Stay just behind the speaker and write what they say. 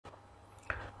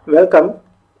Welcome.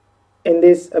 In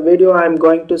this video, I am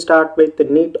going to start with the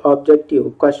neat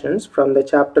objective questions from the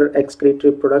chapter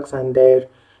Excretory products and their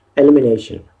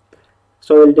elimination.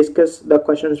 So we'll discuss the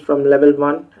questions from level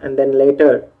 1 and then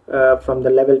later from the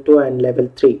level 2 and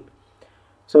level 3.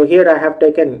 So here I have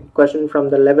taken question from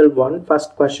the level 1.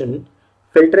 First question: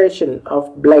 filtration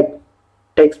of blood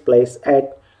takes place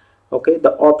at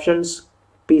the options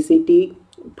PCT,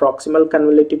 proximal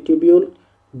convoluted tubule,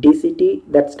 DCT,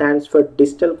 that stands for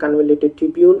distal convoluted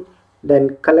tubule,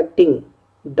 then collecting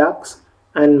ducts,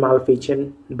 and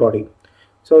Malpighian body.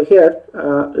 So here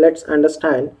let's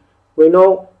understand. We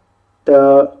know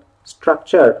the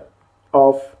structure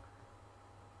of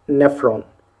nephron.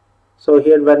 So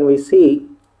here when we see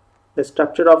the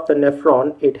structure of the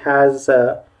nephron, it has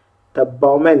the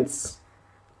Bowman's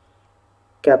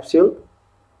capsule,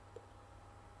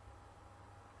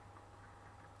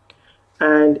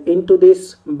 and into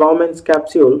this Bowman's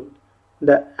capsule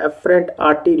the afferent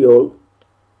arteriole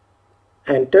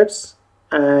enters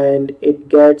and it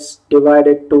gets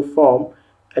divided to form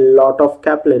a lot of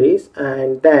capillaries,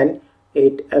 and then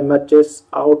it emerges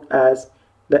out as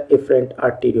the efferent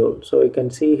arteriole. So you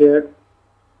can see here,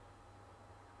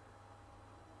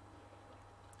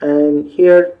 and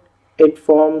here it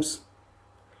forms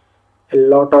a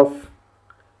lot of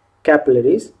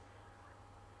capillaries,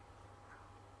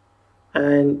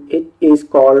 and it is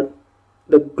called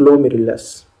the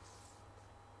glomerulus.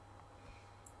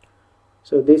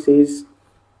 So this is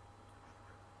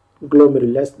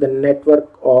glomerulus, the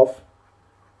network of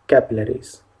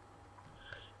capillaries,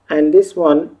 and this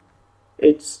one,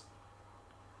 it's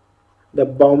the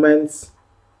Bowman's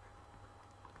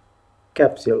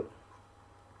capsule.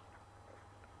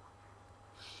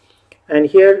 And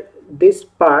here this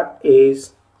part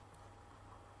is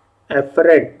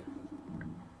afferent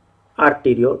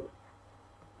arteriole,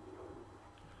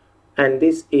 and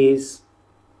this is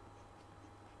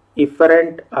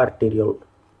efferent arteriole.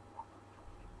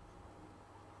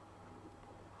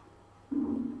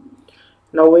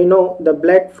 Now we know the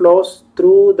blood flows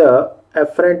through the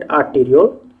afferent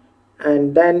arteriole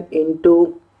and then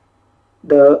into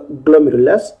the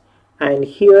glomerulus, and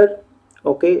here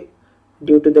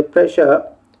due to the pressure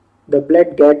the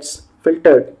blood gets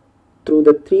filtered through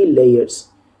the 3 layers,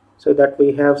 so that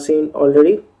we have seen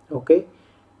already,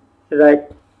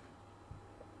 right?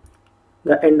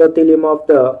 The endothelium of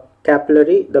the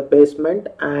capillary, the basement,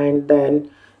 and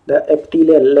then the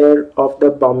epithelial layer of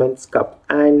the Bowman's cup,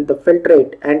 and the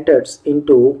filtrate enters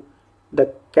into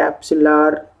the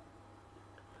capsular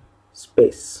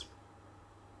space,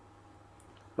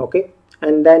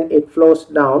 and then it flows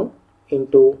down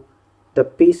into the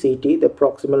PCT, the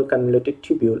proximal convoluted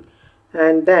tubule,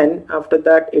 and then after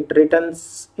that it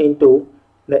returns into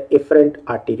the efferent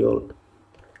arteriole.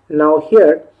 Now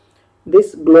here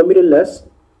this glomerulus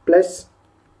plus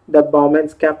the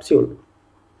Bowman's capsule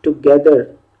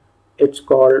together, it's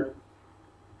called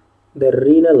the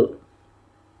renal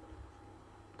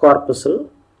corpuscle,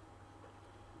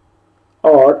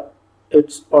 or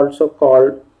it's also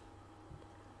called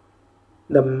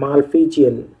the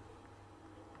Malpighian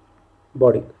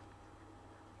body,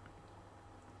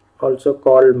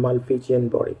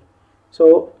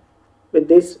 So with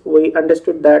this we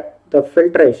understood that the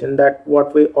filtration, that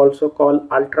what we also call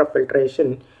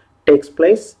ultrafiltration, takes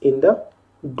place in the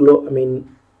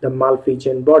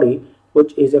Malpighian body,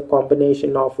 which is a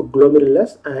combination of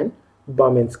glomerulus and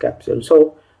Bowman's capsule.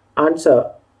 So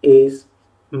answer is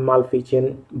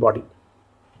Malpighian body.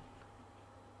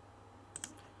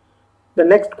 The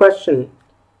next question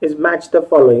is match the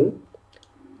following.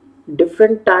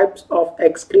 Different types of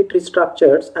excretory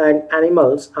structures and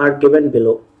animals are given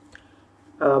below.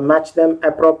 Match them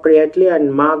appropriately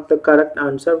and mark the correct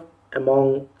answer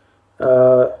among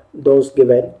those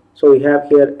given. So we have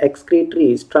here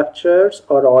excretory structures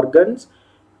or organs,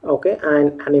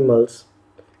 and animals.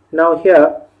 Now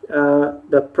here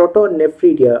the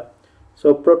protonephridia.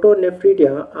 So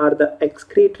protonephridia are the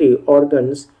excretory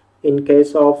organs in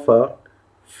case of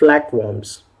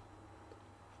flatworms.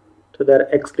 So they are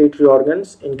excretory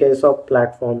organs in case of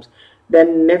platforms.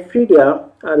 Then nephridia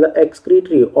are the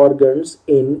excretory organs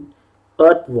in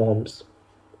earthworms.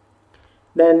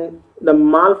 Then the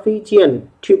Malpighian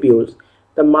tubules.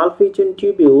 The Malpighian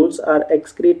tubules are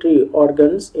excretory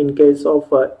organs in case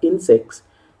of insects.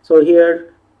 So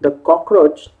here the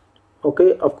cockroach,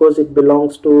 of course it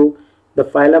belongs to the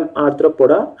phylum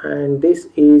Arthropoda, and this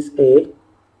is a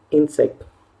insect.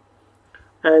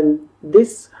 And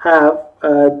these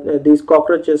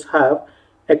cockroaches have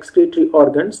excretory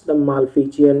organs, the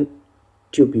Malpighian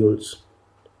tubules.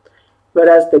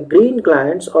 Whereas the green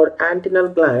glands or antennal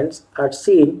glands are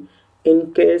seen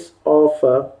in case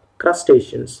of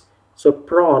crustaceans. So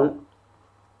prawn,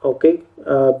 okay,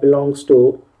 belongs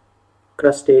to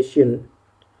crustacean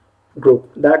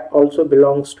group, that also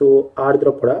belongs to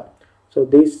arthropoda. So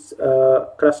these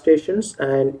crustaceans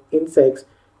and insects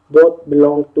both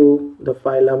belong to the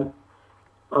phylum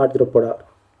arthropoda,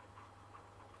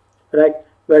 right?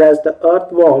 Whereas the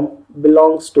earthworm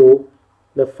belongs to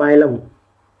the phylum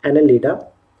annelida,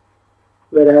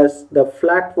 whereas the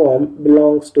flatworm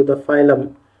belongs to the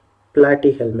phylum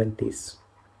Platyhelminthes,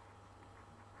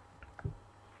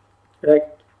 right?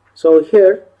 So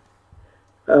here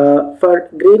for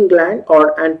green gland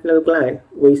or antennal gland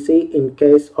we see in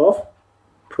case of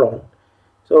prawn.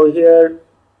 So here,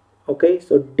 okay,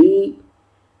 so D,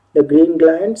 the green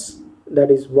glands, that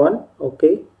is 1,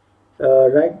 okay,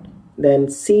 right. Then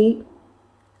C,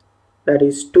 that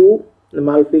is 2, the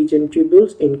Malpighian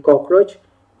tubules in cockroach,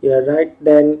 yeah, right.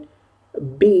 Then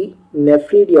B,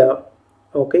 nephridia,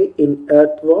 okay, in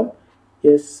earthworm,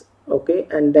 yes, okay.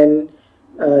 And then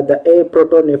the A,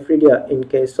 protonephridia in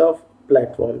case of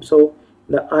platform. So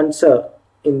the answer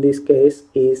in this case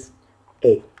is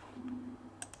A.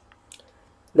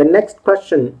 The next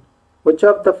question, which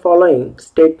of the following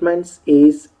statements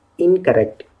is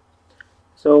incorrect?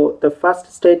 So the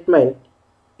first statement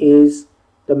is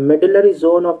the medullary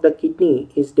zone of the kidney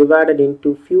is divided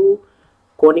into few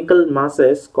conical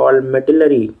masses called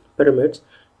medullary pyramids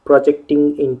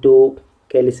projecting into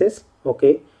calyces,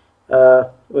 okay.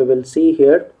 We will see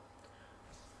here,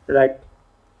 right.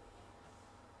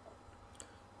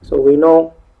 So we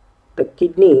know the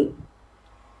kidney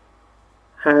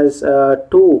has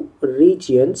two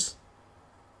regions,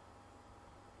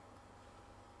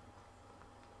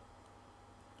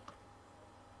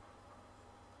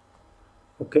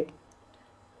 okay.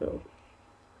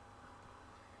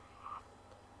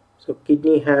 So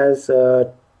kidney has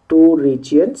two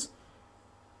regions.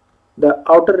 The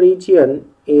outer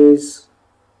region is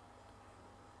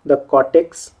the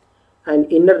cortex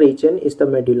and inner region is the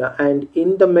medulla, and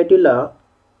in the medulla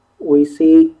we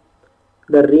see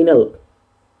the renal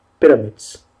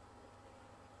pyramids.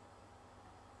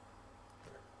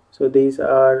 So these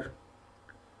are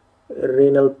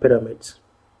renal pyramids,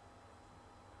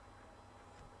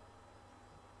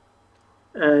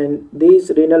 and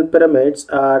these renal pyramids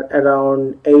are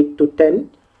around 8 to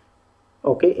 10,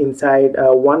 okay, inside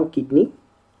one kidney,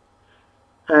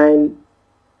 and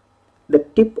the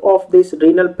tip of this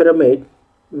renal pyramid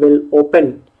will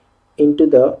open into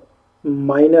the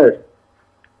minor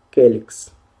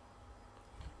calyx.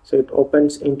 So it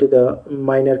opens into the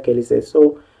minor calyces.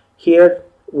 So here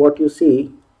what you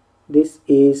see, this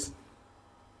is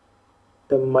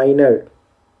the minor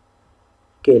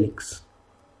calyx,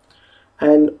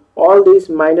 and all these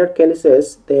minor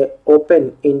calyces, they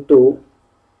open into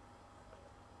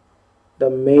the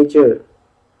major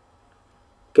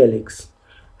calyx,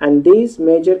 and these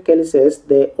major calyces,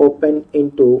 they open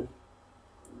into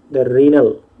the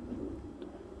renal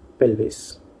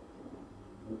pelvis,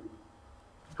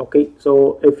 okay.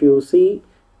 So if you see,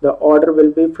 the order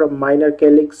will be from minor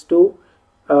calyx to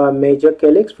major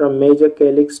calyx, from major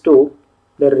calyx to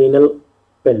the renal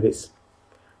pelvis,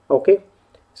 okay.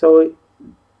 So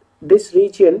this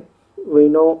region, we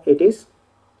know it is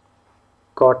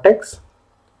cortex,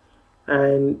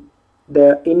 and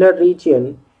the inner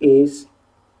region is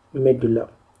medulla,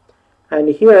 and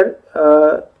here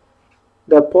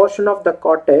the portion of the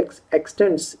cortex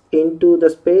extends into the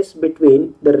space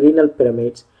between the renal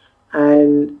pyramids,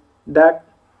 and that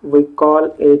we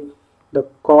call it the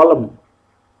column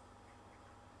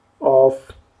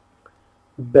of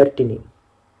Bertini.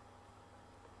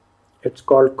 It's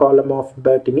called column of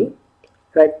Bertini,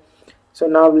 right. So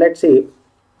now let's see,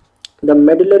 the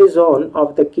medullary zone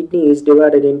of the kidney is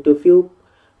divided into few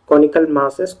conical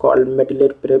masses called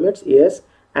medullary pyramids, yes,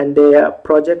 and they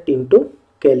project into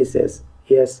calyces,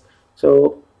 yes.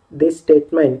 So this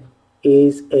statement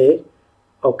is a,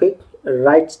 okay,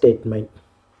 right statement.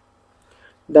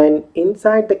 Then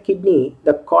inside the kidney,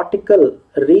 the cortical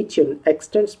region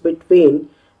extends between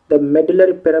the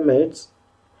medullary pyramids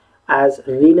as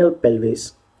renal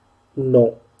pelvis,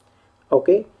 no,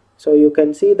 okay. So you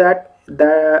can see that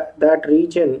that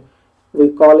region, we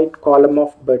call it column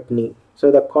of Bertini. So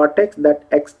the cortex that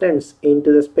extends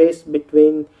into the space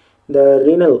between the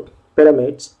renal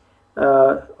pyramids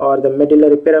or the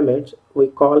medullary pyramids, we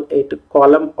call it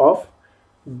column of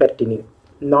Bertini,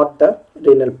 not the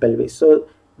renal pelvis. So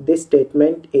this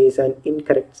statement is an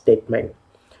incorrect statement.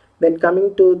 Then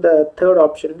coming to the third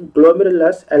option,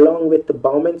 glomerulus along with the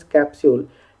Bowman's capsule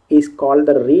is called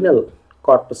the renal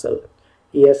corpuscle.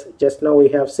 Yes, just now we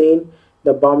have seen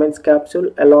the Bowman's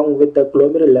capsule along with the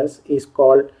glomerulus is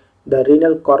called the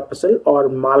renal corpuscle or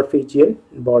Malpighian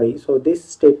body. So this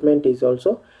statement is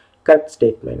also correct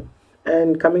statement.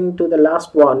 And coming to the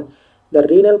last one, the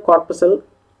renal corpuscle,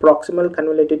 proximal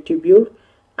convoluted tubule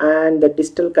and the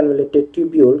distal convoluted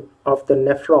tubule of the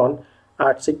nephron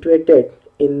are situated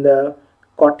in the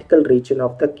cortical region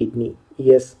of the kidney.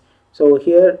 Yes, so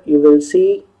here you will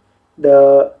see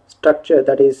the structure,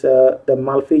 that is the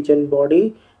Malpighian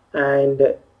body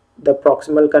and the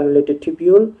proximal convoluted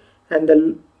tubule, and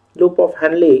the loop of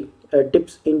Henle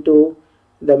dips into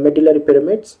the medullary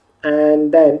pyramids,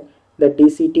 and then the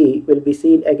DCT will be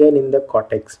seen again in the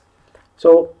cortex.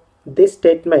 So this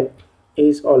statement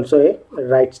is also a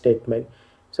right statement.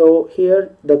 So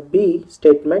here the B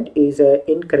statement is an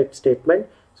incorrect statement.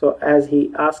 So as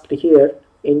he asked here,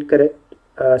 incorrect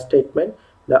statement,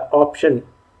 the option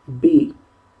B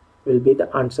will be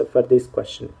the answer for this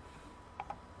question.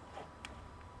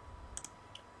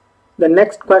 The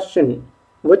next question,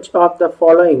 which of the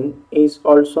following is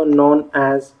also known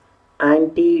as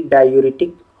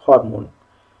antidiuretic hormone?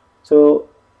 So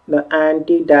the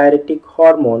antidiuretic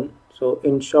hormone, so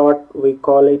in short we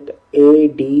call it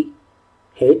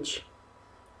ADH,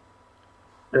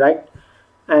 right?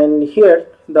 And here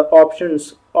the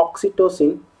options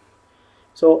oxytocin.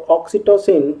 So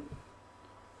oxytocin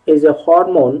is a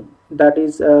hormone that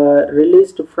is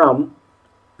released from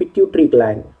pituitary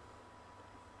gland.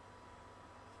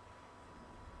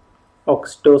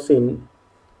 Oxytocin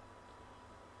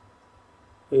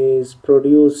is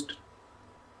produced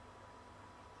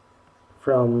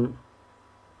from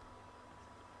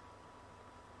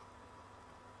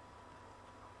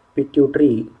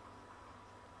pituitary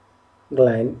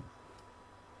gland.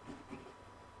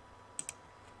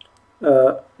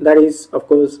 That is, of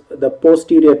course, the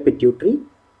posterior pituitary,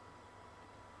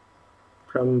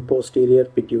 from posterior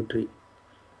pituitary,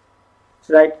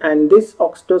 right? And this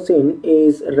oxytocin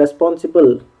is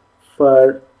responsible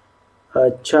for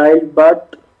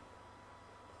childbirth,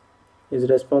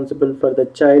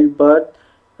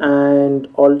 and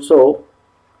also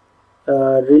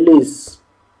release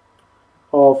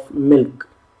of milk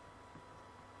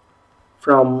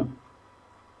from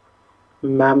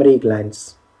mammary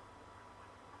glands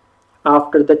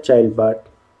after the childbirth.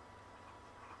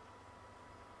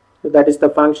 So that is the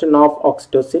function of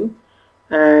oxytocin.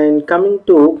 And coming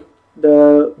to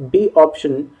the B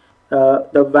option, the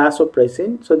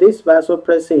vasopressin. So this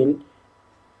vasopressin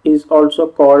is also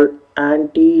called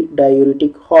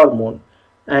antidiuretic hormone,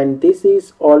 and this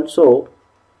is also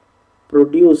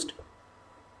produced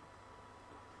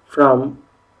from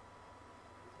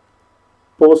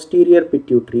posterior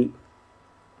pituitary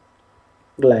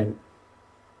gland.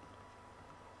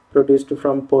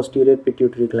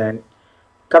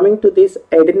 Coming to this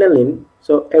adrenaline,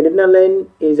 so adrenaline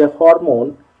is a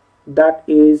hormone that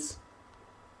is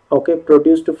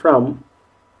produced from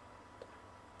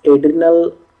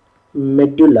adrenal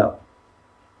medulla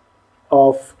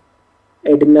of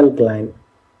adrenal gland.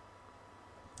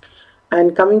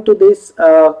 And coming to this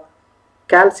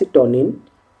calcitonin,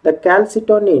 the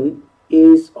calcitonin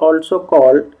is also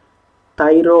called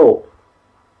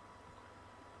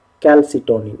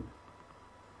thyrocalcitonin,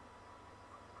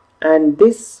 and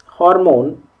this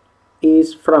hormone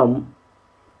is from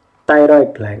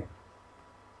thyroid gland.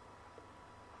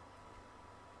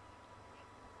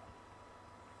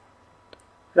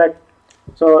 Right.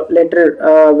 So later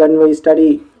when we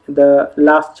study the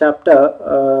last chapter,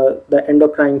 the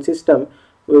endocrine system,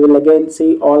 we will again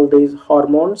see all these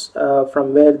hormones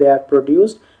from where they are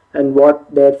produced and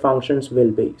what their functions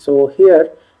will be. So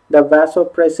here the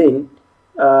vasopressin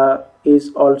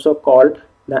is also called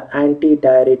the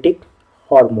antidiuretic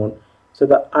hormone. So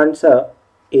the answer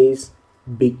is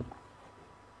B.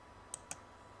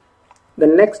 The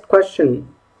next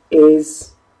question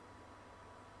is,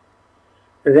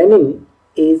 renin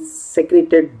is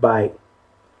secreted by.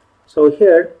 So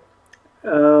here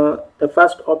the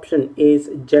first option is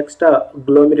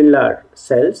juxtaglomerular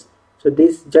cells. So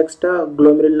these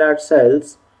juxtaglomerular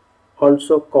cells,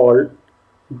 also called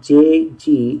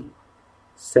JG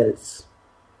cells.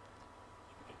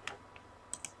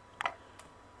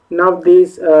 Now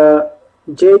these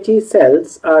JG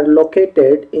cells are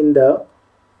located in the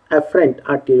afferent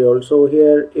arteriole. So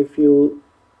here if you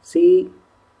see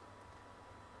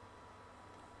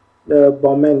the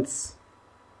Bowman's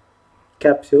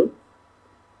capsule,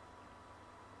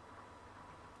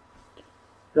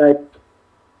 right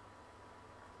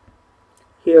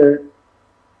here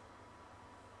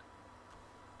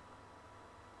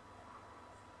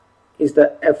is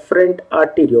the afferent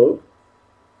arteriole,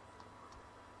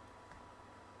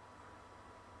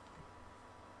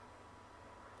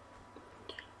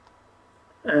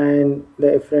 and the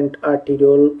efferent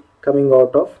arteriole coming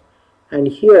out of, and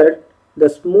here the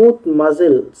smooth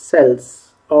muscle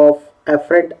cells of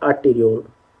efferent arteriole.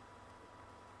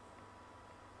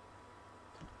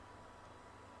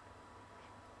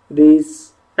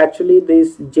 These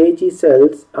JG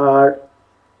cells are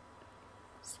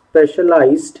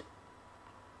specialized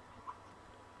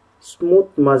smooth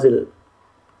muscle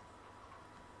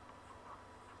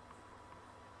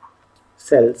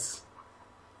cells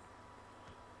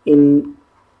in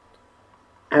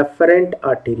efferent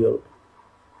arteriole.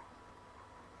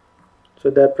 So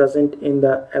they are present in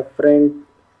the efferent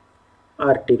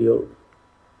arteriole.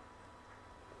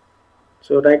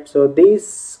 So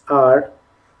these are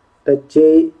the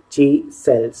JG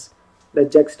cells, the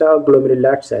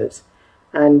juxtaglomerular cells,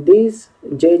 and these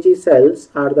JG cells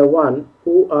are the one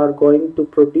who are going to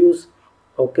produce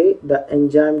the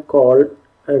enzyme called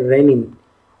renin,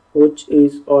 which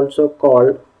is also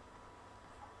called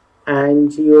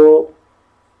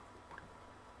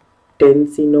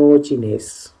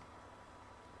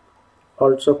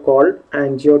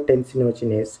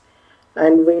angiotensinogenase,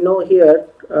 and we know here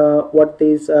what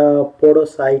these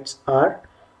podocytes are.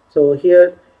 So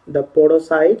here the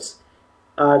podocytes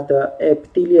are the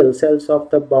epithelial cells of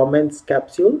the Bowman's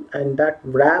capsule, and that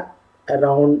wrap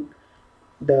around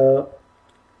the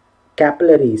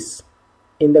capillaries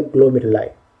in the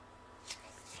glomeruli,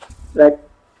 right?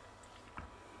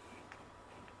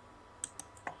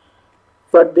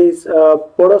 For these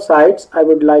podocytes, I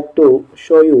would like to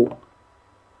show you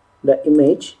the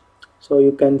image, so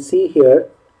you can see here,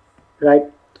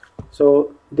 right?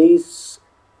 So this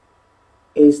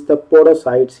is the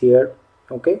podocytes here.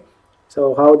 Okay,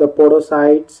 so how the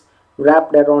podocytes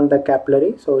wrapped around the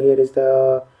capillary. So here is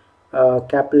the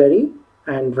capillary,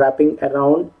 and wrapping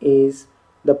around is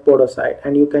the podocyte,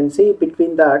 and you can see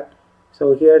between that,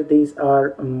 so here these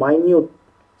are minute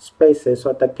spaces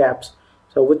or the gaps,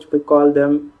 so which we call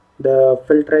them the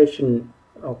filtration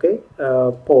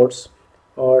ports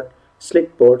or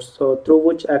slit ports, so through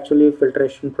which actually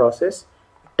filtration process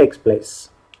takes place.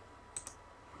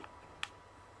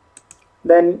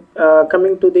 Then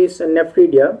coming to this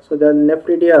nephridia, so the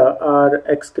nephridia are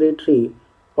excretory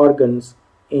organs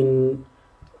in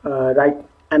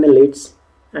annelids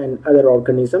and other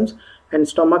organisms, and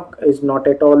stomach is not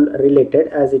at all related,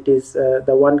 as it is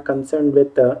the one concerned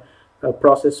with the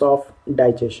process of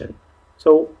digestion.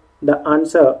 So the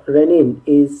answer, renin,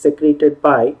 is secreted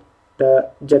by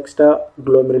the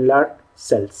juxtaglomerular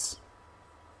cells.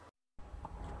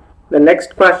 The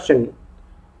next question: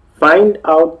 find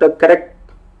out the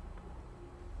correct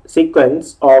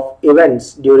sequence of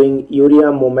events during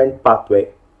urea movement pathway.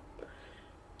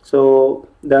 So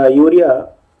the urea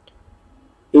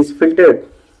is filtered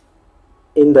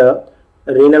in the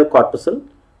renal corpuscle,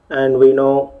 and we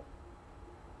know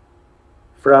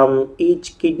from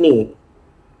each kidney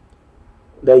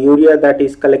the urea that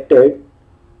is collected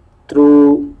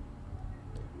through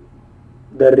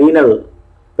the renal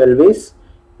pelvis,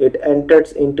 it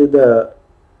enters into the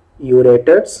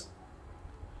ureters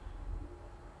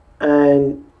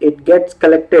and it gets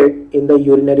collected in the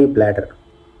urinary bladder,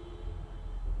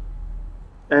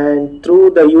 and through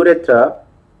the urethra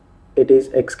it is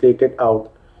excreted out.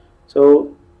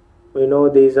 So we know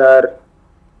these are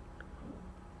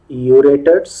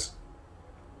ureters,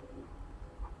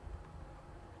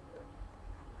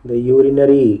 the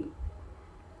urinary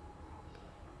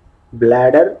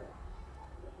bladder,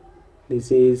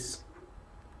 this is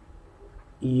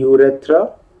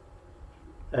urethra,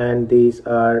 and these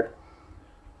are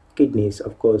kidneys,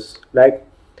 of course, right?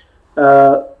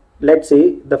 Let's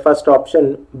see the first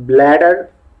option, bladder,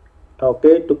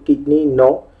 okay, to kidney,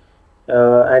 no,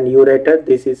 and ureter,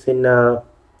 this is in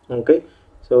okay.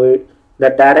 So the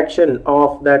direction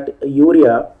of that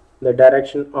urea,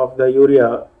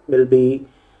 will be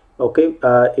okay,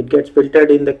 it gets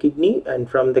filtered in the kidney, and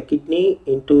from the kidney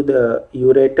into the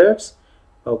ureters,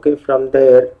 okay, from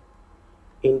there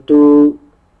into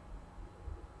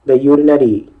the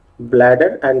urinary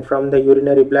bladder, and from the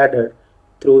urinary bladder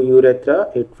through urethra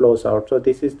it flows out. So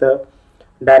this is the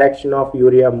direction of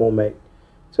urea movement.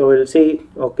 So we'll see,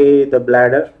 okay, the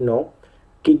bladder, no,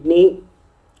 kidney,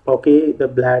 okay, the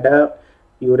bladder,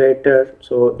 ureter,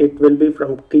 so it will be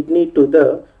from kidney to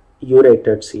the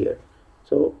ureters here.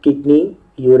 So kidney,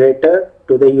 ureter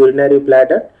to the urinary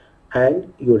bladder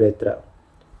and urethra.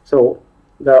 So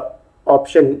the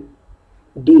option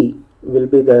D will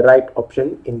be the right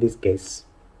option in this case.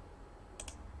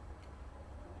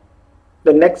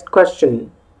 The next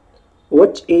question,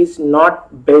 which is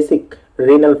not basic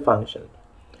renal function?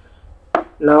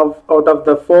 Now out of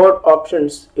the four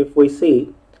options, if we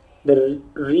see, The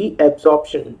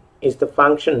reabsorption is the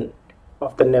function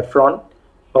of the nephron.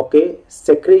 Okay,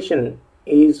 secretion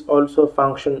is also a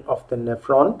function of the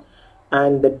nephron,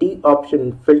 and the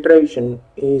deoption, filtration,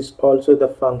 is also the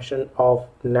function of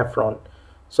nephron.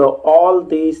 So all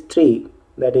these three,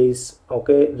 that is,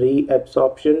 okay,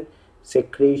 reabsorption,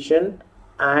 secretion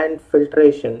and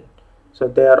filtration, so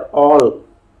they are all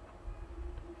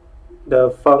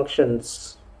the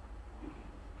functions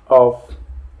of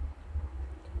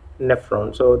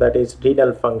nephron, so that is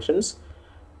renal functions.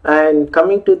 And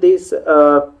coming to this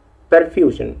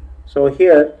perfusion, so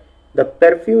here the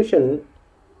perfusion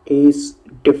is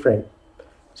different.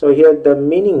 So here the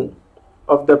meaning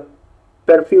of the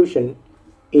perfusion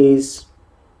is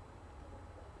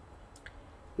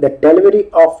the delivery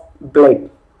of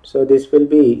blood. So this will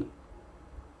be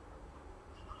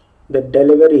the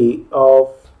delivery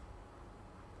of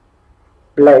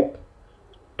blood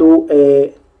to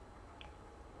a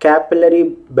capillary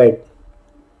bed,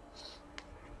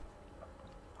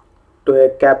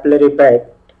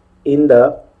 in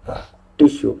the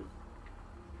tissue.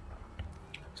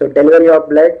 So delivery of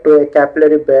blood to a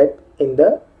capillary bed in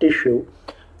the tissue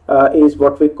is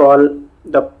what we call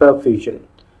the perfusion,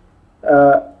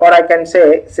 or I can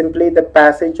say simply the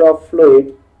passage of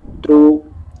fluid through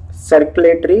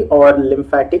circulatory or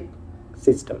lymphatic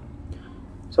system.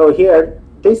 So here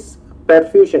this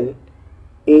perfusion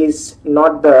is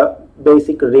not the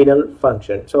basic renal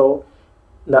function. So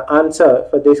the answer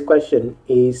for this question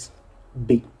is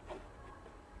B.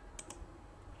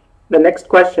 The next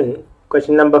question,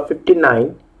 question number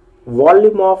 59,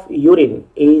 volume of urine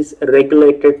is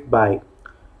regulated by.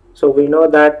 So we know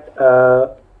that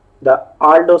the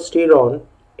aldosterone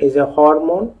is a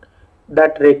hormone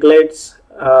that regulates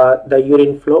the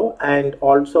urine flow, and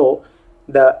also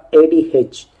the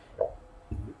ADH,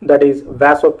 that is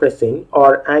vasopressin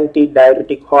or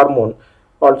antidiuretic hormone,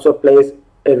 also plays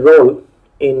a role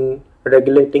in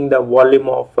regulating the volume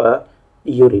of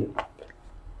urine.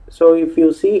 So if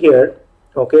you see here,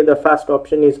 okay, the first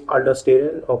option is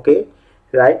aldosterone, okay,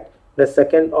 right? The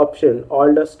second option,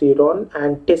 aldosterone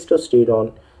and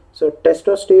testosterone. So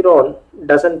testosterone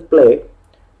doesn't play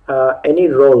any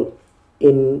role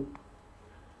in,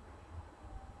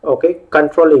 okay,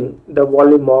 controlling the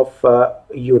volume of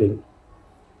urine.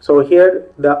 So here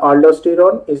the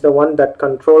aldosterone is the one that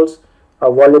controls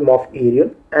a volume of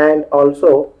urine, and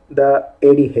also the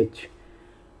ADH,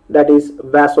 that is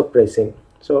vasopressin.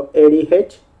 So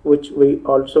ADH, which we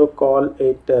also call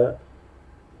it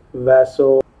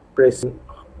vasopressin,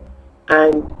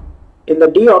 and in the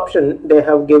D option they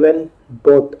have given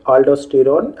both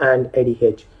aldosterone and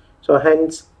ADH. So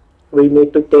hence we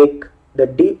need to take the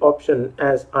D option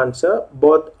as answer.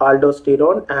 Both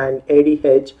aldosterone and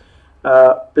ADH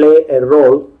play a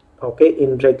role, okay,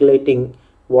 in regulating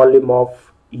volume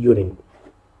of urine.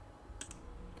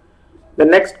 The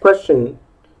next question,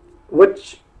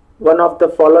 which one of the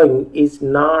following is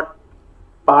not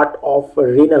part of a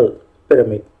renal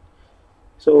pyramid?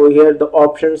 So here the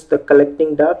options, the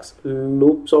collecting ducts,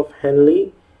 loops of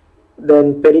Henle,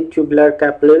 then peritubular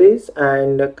capillaries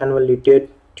and convoluted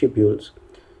tubules.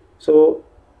 So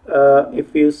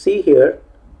if you see here,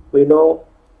 we know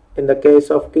in the case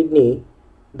of kidney,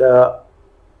 the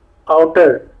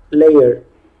outer layer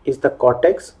is the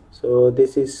cortex. So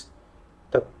this is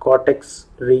the cortex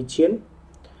region,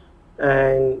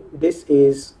 and this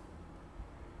is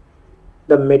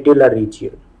the medulla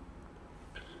region.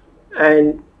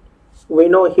 And we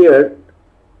know here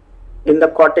in the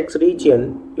cortex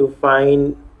region you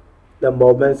find the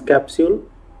Bowman's capsule,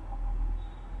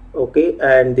 okay,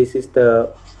 and this is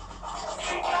the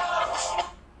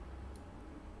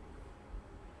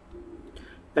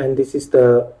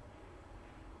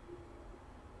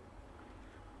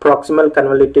proximal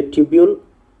convoluted tubule,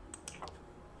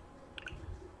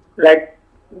 right?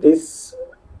 This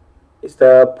is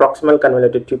the proximal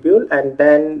convoluted tubule, and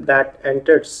then that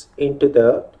enters into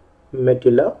the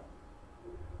medulla,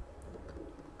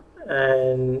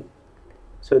 and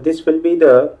so this will be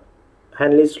the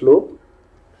Henle's loop,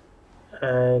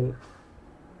 and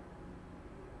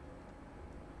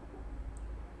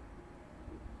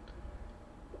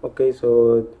okay,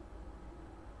 so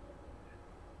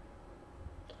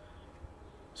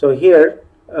here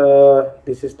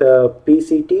this is the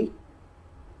PCT,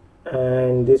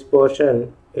 and this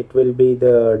portion it will be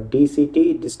the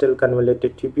DCT, distal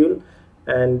convoluted tubule,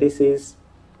 and this is,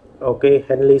 okay,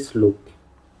 Henle's loop.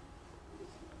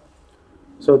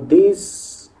 So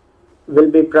these will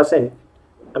be present,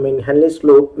 I mean Henle's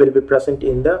loop will be present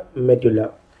in the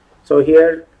medulla. So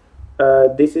here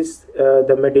this is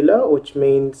the medulla, which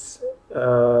means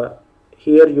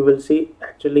here you will see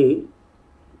actually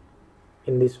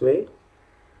in this way.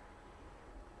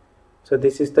 So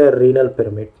this is the renal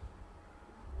pyramid.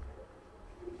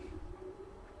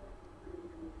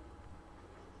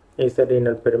 Is the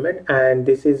renal pyramid, and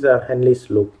this is a Henle's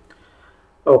loop.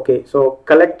 Okay, so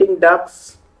collecting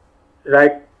ducts,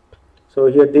 right? So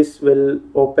here this will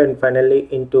open finally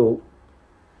into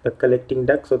the collecting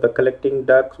duct. So the collecting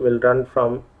ducts will run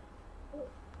from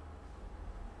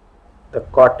the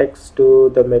cortex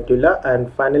to the medulla,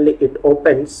 and finally it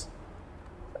opens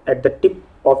at the tip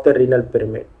of the renal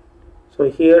pyramid. So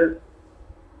here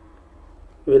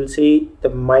you will see the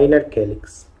minor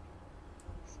calyx.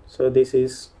 So this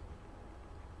is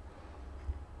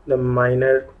the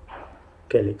minor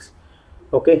calyx.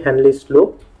 Okay, Henle's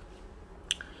loop.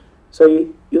 So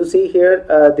you see here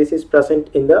this is present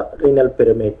in the renal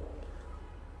pyramid,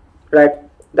 right?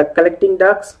 The collecting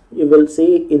ducts you will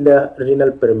see in the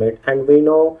renal pyramid, and we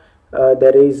know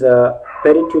there is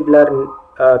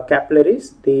peritubular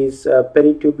capillaries. These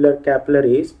peritubular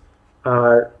capillaries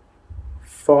are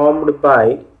formed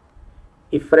by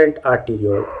efferent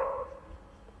arteriole,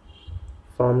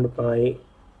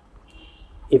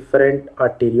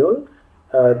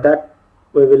 that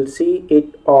we will see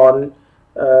it on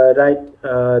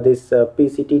this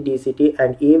PCT, DCT,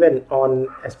 and even on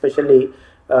especially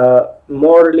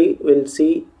morely we'll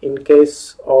see in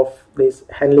case of this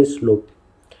Henle's loop,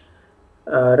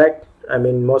 right? I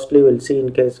mean mostly we'll see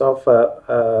in case of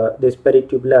this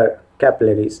peritubular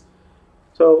capillaries.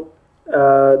 So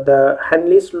the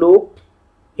Henle's loop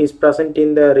is present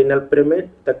in the renal pyramid,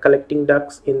 the collecting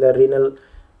ducts in the renal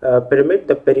pyramid,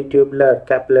 the peritubular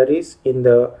capillaries in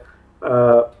the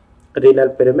renal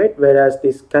pyramid, whereas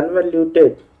these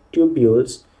convoluted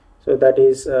tubules, so that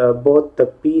is both the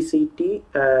PCT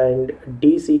and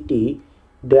DCT,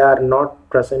 they are not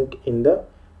present in the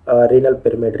renal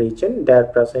pyramid region. They are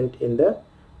present in the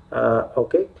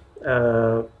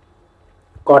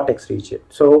cortex region.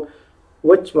 So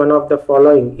which one of the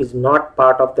following is not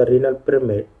part of the renal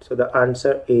pyramid? So the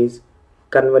answer is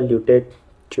convoluted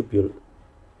tubule.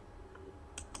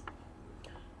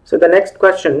 So the next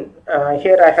question,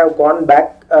 here I have gone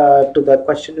back to the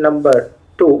question number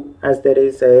 2, as there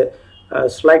is a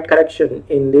slight correction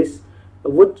in this.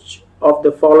 Which of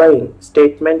the following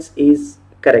statements is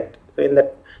correct? In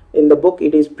the book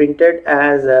it is printed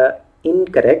as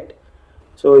incorrect,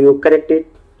 so you correct it.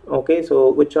 Okay, so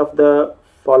which of the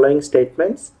following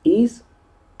statements is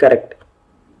correct,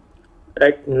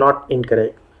 right? Not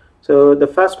incorrect. So the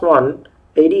first one,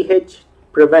 ADH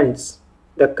prevents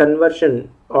the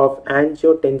conversion of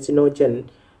angiotensinogen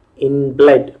in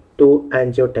blood to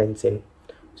angiotensin.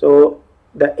 So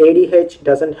the ADH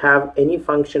doesn't have any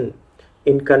function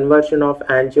in conversion of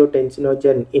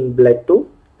angiotensinogen in blood to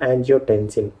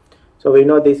angiotensin. So we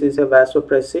know this is a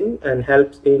vasopressin and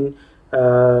helps in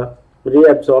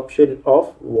reabsorption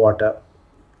of water.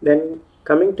 Then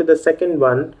coming to the second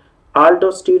one,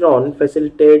 aldosterone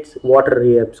facilitates water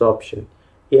reabsorption.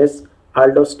 Yes,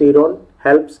 aldosterone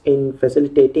helps in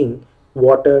facilitating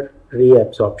water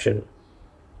reabsorption.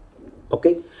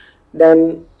 Okay,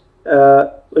 then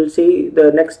we'll see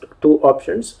the next two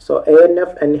options. So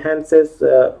ANF enhances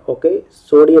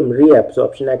sodium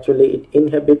reabsorption. Actually it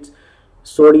inhibits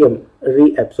sodium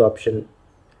reabsorption,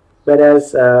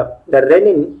 whereas the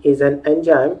renin is an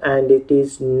enzyme and it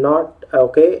is not a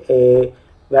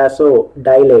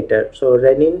vasodilator. So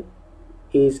renin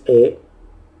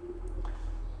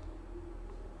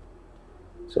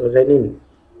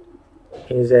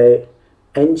is a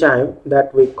enzyme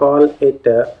that we call it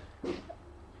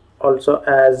also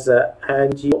as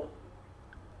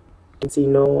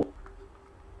angiotensinogen.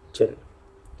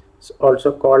 It's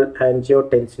also called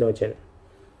angiotensinogen,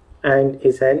 and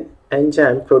is an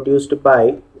enzyme produced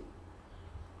by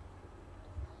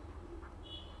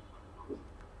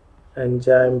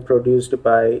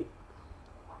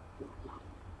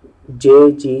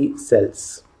JG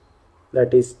cells,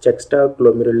 that is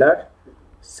juxtaglomerular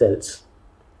cells.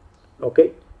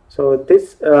 Okay, so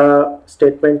this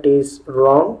statement is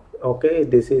wrong. Okay,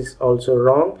 this is also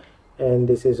wrong, and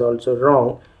this is also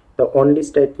wrong. The only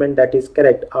statement that is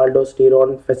correct,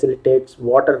 aldosterone facilitates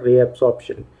water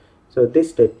reabsorption. So this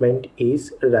statement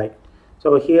is right.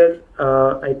 So here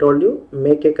I told you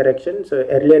make a correction. So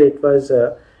earlier it was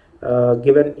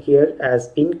given here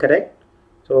as incorrect.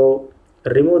 So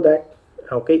remove that,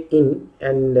 okay,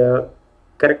 and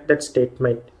correct that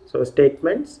statement. So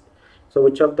statements. So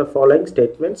which of the following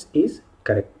statements is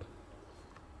correct?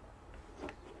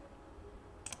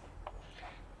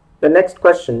 The next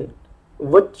question,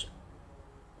 which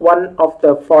one of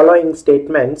the following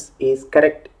statements is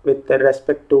correct with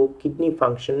respect to kidney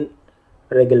function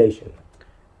regulation.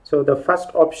 So the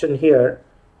first option here,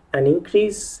 an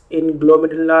increase in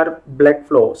glomerular blood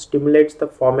flow stimulates the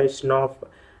formation of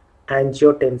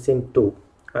angiotensin 2.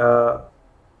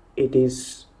 It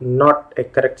is not a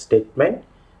correct statement.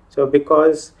 So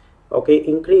because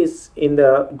increase in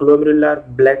the glomerular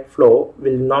blood flow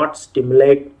will not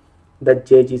stimulate the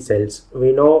JG cells.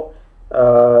 We know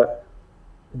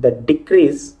the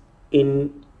decrease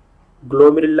in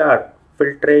glomerular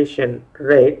filtration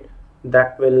rate,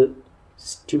 that will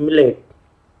stimulates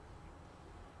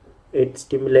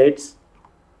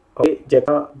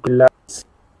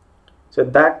so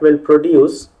that will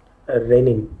produce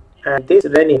renin, and this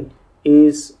renin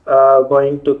is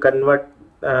going to convert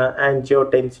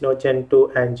angiotensinogen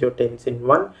to angiotensin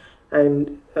 1,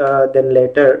 and then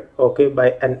later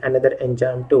by another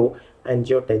enzyme to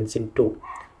angiotensin 2.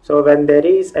 So when there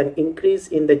is an increase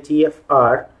in the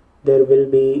GFR, there will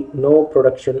be no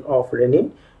production of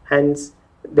renin, hence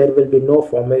there will be no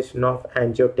formation of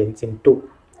angiotensin 2.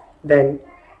 Then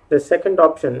the second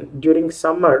option, during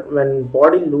summer when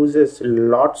body loses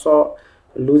lot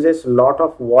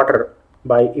of water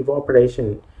by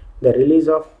evaporation, the release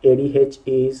of ADH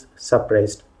is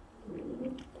suppressed.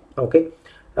 When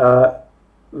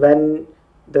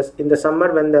in the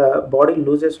summer when the body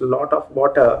loses a lot of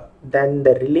water, then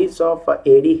the release of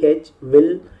ADH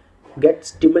will get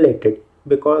stimulated,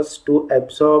 because to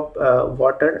absorb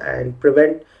water and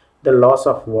prevent the loss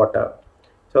of water.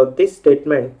 So this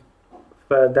statement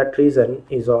for that reason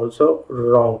is also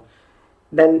wrong.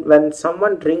 Then when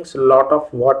someone drinks a lot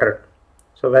of water,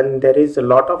 so when there is a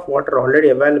lot of water already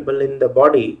available in the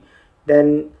body,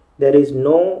 then there is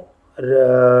no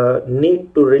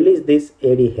need to release this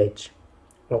ADH.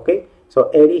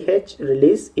 So ADH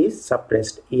release is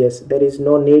suppressed. Yes, there is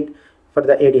no need for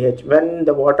the ADH. When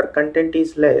the water content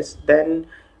is less, then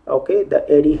the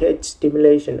ADH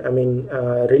stimulation,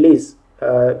 release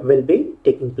will be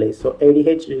taking place. So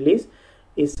ADH release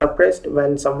is suppressed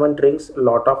when someone drinks a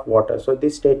lot of water. So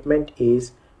this statement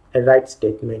is a right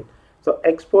statement. So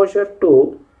exposure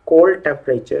to cold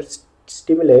temperatures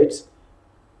stimulates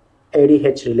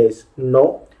ADH release.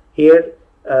 No, here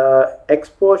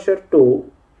exposure to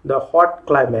the hot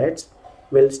climates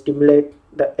will stimulate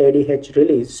the ADH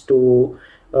release to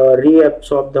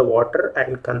reabsorb the water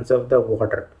and conserve the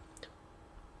water.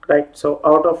 Right. So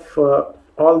out of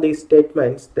all these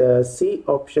statements, the C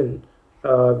option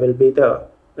will be the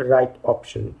right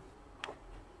option.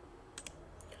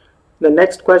 The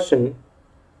next question,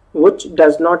 which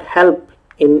does not help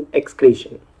in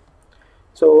excretion?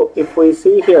 So if we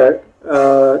see here,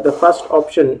 the first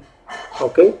option,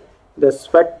 the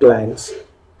sweat glands.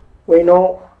 We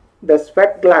know the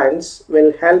sweat glands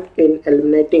will help in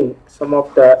eliminating some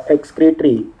of the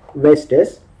excretory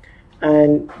wastes,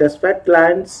 and the sweat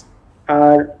glands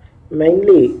are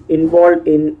mainly involved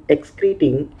in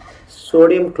excreting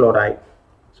sodium chloride.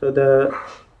 So the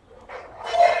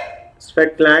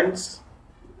sweat glands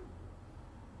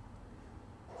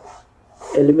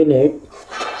eliminate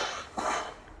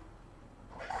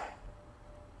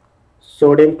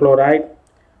sodium chloride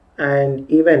and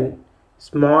even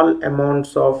small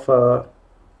amounts of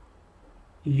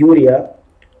urea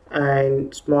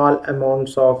and small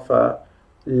amounts of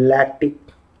lactic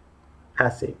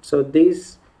acid. So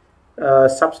these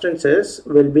substances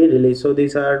will be released. So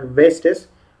these are wastes.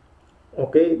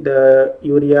 The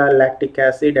urea, lactic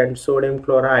acid and sodium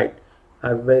chloride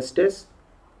are wastes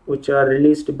which are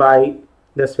released by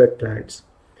the sweat glands.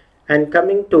 And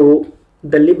coming to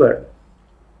the liver,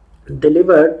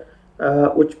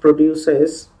 which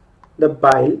produces the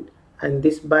bile, and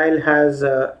this bile has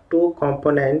two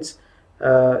components,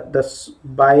 the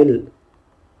bile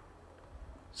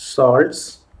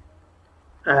salts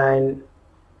and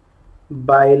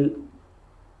bile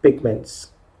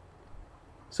pigments.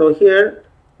 So here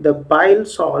the bile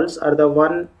salts are the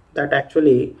one that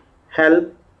actually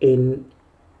help in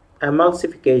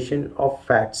emulsification of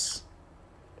fats.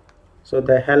 So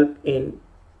they help in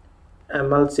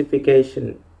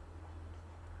emulsification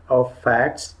of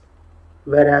fats,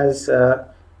 whereas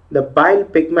the bile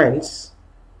pigments,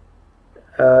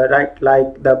 like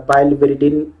the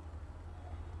biliverdin,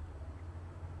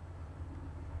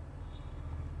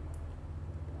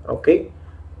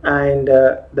 and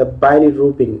the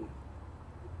bilirubin.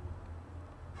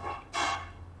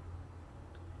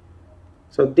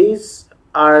 So these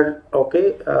are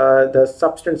the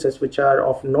substances which are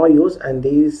of no use, and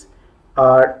these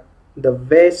are the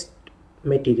waste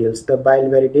materials. The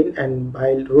biliverdin and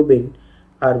bilirubin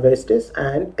are wastes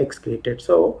and excreted.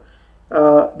 So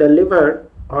the liver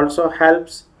also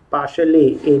helps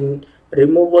partially in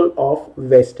removal of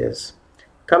wastes.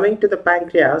 Coming to the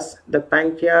pancreas,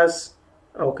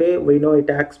 okay, we know it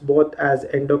acts both as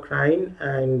endocrine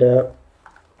and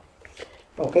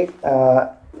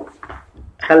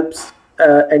helps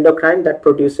endocrine that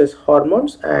produces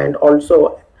hormones, and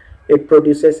also it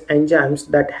produces enzymes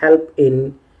that help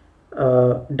in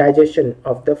digestion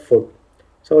of the food.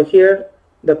 So here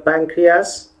the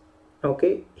pancreas,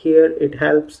 okay, here it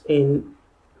helps in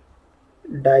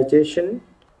digestion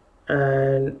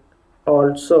and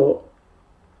also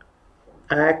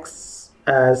acts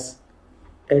as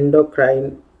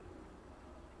endocrine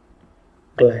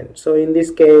gland. So in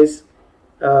this case,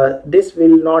 this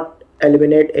will not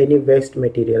eliminate any waste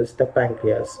materials, the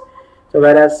pancreas. So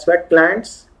whereas sweat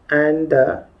glands and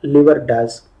the liver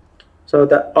does. So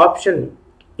the option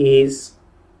is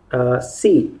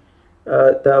C,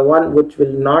 the one which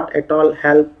will not at all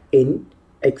help in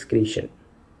excretion.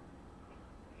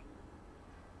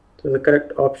 So the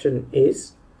correct option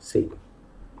is C.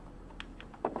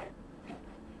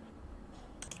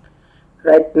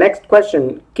 Right, next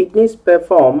question. Kidneys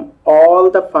perform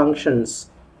all the functions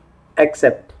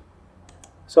except.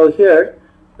 So here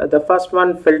the first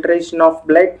one, filtration of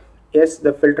blood. Yes,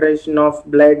 the filtration of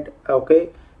blood, okay,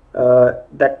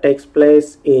 that takes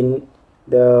place in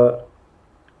the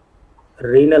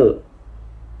renal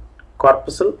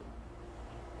corpuscle,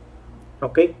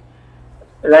 okay,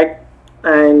 right,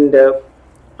 and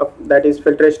that is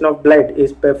filtration of blood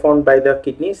is performed by the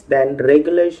kidneys. Then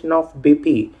regulation of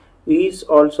BP is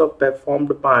also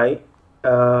performed by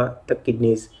the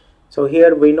kidneys. So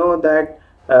here we know that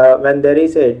when there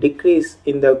is a decrease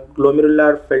in the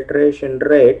glomerular filtration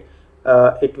rate,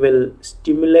 it will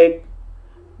stimulate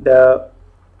the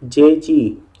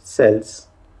JG cells,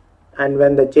 and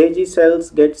when the JG cells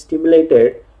get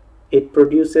stimulated, it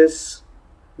produces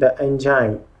the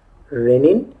enzyme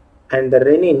renin, and the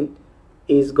renin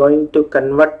is going to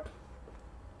convert,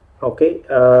 okay,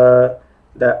 the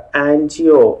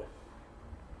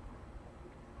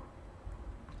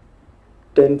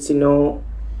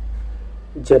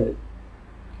angiotensinogen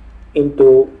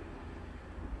into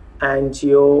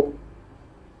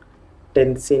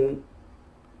angiotensin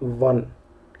 1,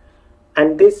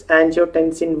 and this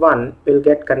angiotensin 1 will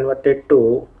get converted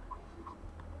to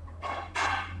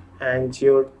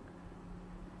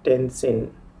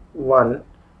angiotensin 1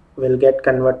 will get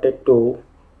converted to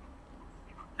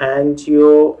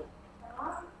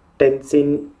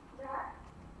angiotensin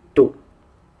 2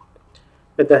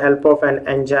 with the help of an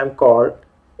enzyme called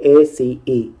ACE,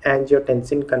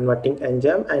 angiotensin converting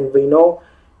enzyme. And we know,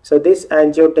 so this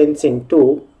angiotensin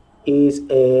 2 is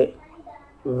a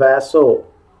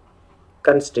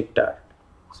vasoconstrictor.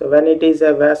 So when it is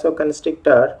a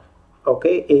vasoconstrictor,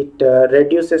 okay, it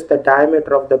reduces the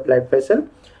diameter of the blood vessel,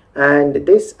 and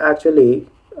this actually,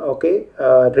 okay,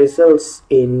 results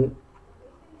in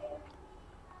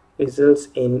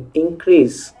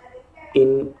increase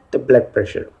in the blood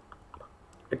pressure.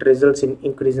 It results in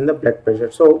increase in the blood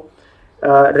pressure. So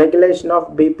regulation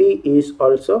of BP is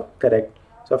also correct.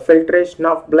 So filtration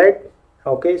of blood,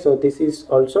 okay, so this is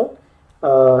also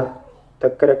the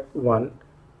correct one.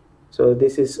 So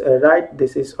this is right,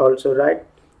 this is also right.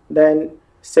 Then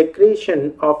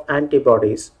secretion of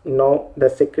antibodies. No, the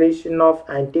secretion of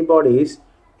antibodies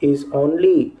is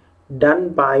only done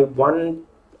by one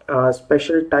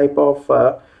special type of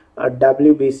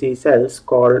WBC cells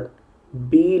called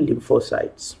B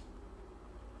lymphocytes.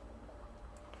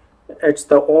 It's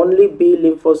the only B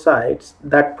lymphocytes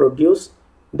that produce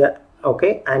the,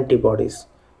 okay, antibodies.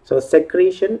 So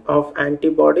secretion of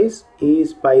antibodies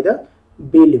is by the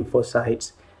B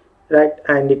lymphocytes, right,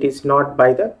 and it is not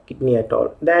by the kidney at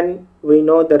all. Then we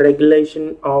know the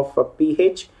regulation of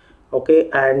pH, okay,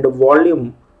 and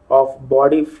volume of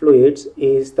body fluids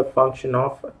is the function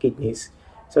of kidneys.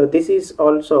 So this is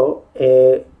also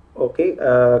a, okay,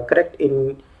 correct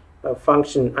in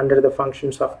function under the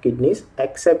functions of kidneys,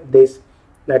 except this,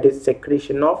 that is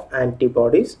secretion of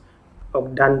antibodies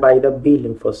done by the B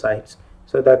lymphocytes.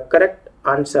 So the correct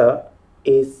answer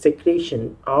is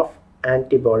secretion of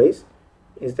antibodies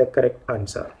is the correct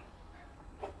answer.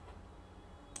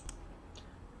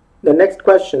 The next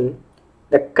question,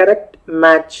 the correct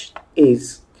match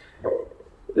is,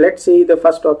 let's see the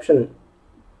first option,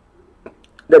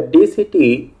 the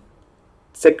DCT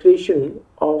secretion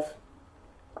of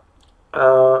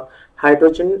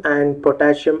hydrogen and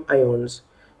potassium ions.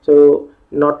 So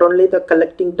not only the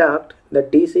collecting duct, the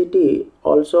DCT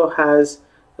also has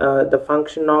the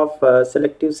function of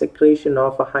selective secretion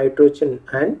of hydrogen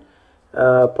and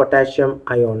potassium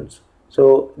ions.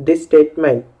 So this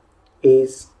statement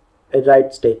is a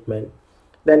right statement.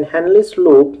 Then Henle's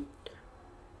loop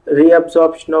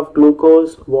reabsorption of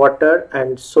glucose, water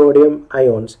and sodium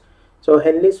ions. So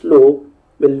Henle's loop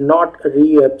will not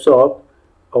reabsorb,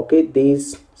 okay,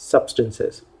 these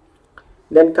substances.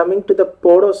 Then coming to the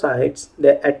podocytes,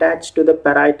 they attach to the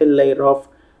parietal layer of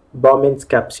Bowman's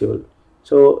capsule.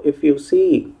 So if you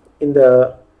see in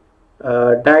the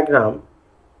diagram,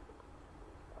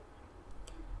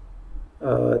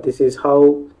 this is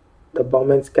how the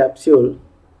Bowman's capsule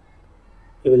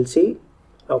you will see,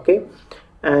 okay,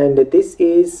 and this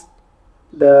is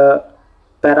the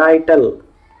parietal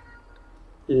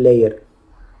layer.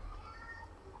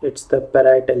 It's the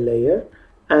parietal layer,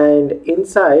 and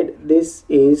inside this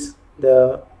is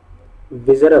the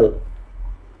visceral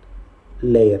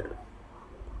layer,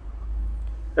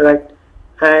 right?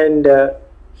 And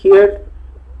here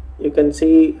you can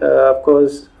see of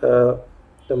course the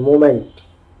movement,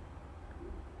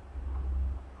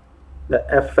 the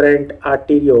afferent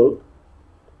arteriole,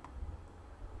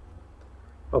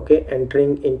 okay,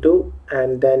 entering into,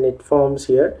 and then it forms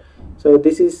here. So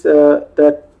this is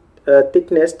the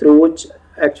thickness through which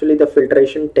actually the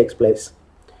filtration takes place,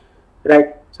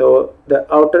 right? So the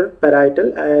outer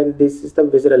parietal, and this is the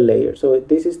visceral layer. So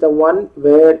this is the one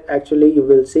where actually you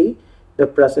will see the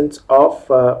presence of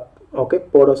okay,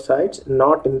 podocytes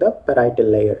not in the parietal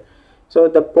layer. So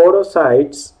the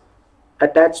podocytes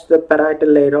attached to the parietal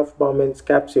layer of Bowman's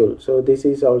capsule. So this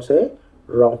is also a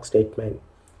wrong statement.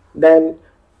 Then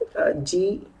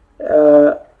JGA,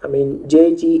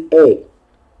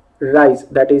 rise,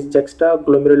 that is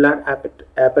juxtaglomerular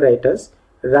apparatus,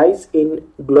 rise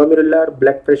in glomerular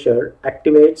blood pressure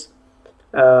activates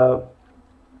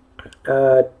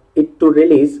it to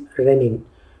release renin.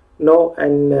 No,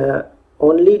 and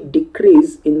only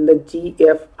decrease in the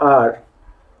GFR,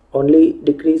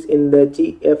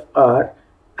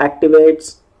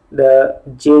 activates the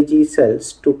JG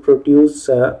cells to produce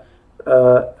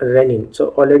renin. So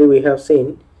already we have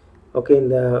seen, okay, in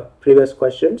the previous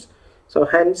questions. So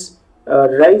hence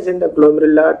rise in the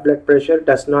glomerular blood pressure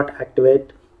does not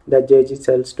activate the JG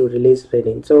cells to release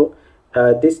renin. So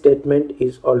this statement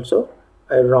is also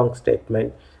a wrong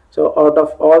statement. So out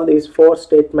of all these four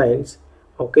statements,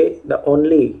 okay, the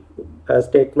only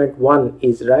statement 1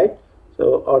 is right.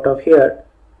 So out of here,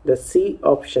 the C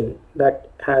option that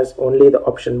has only the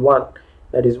option 1,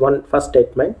 that is first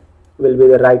statement, will be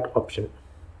the right option.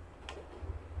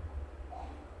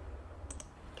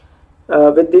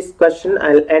 With this question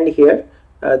I'll end here.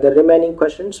 The remaining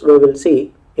questions we will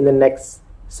see in the next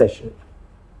session.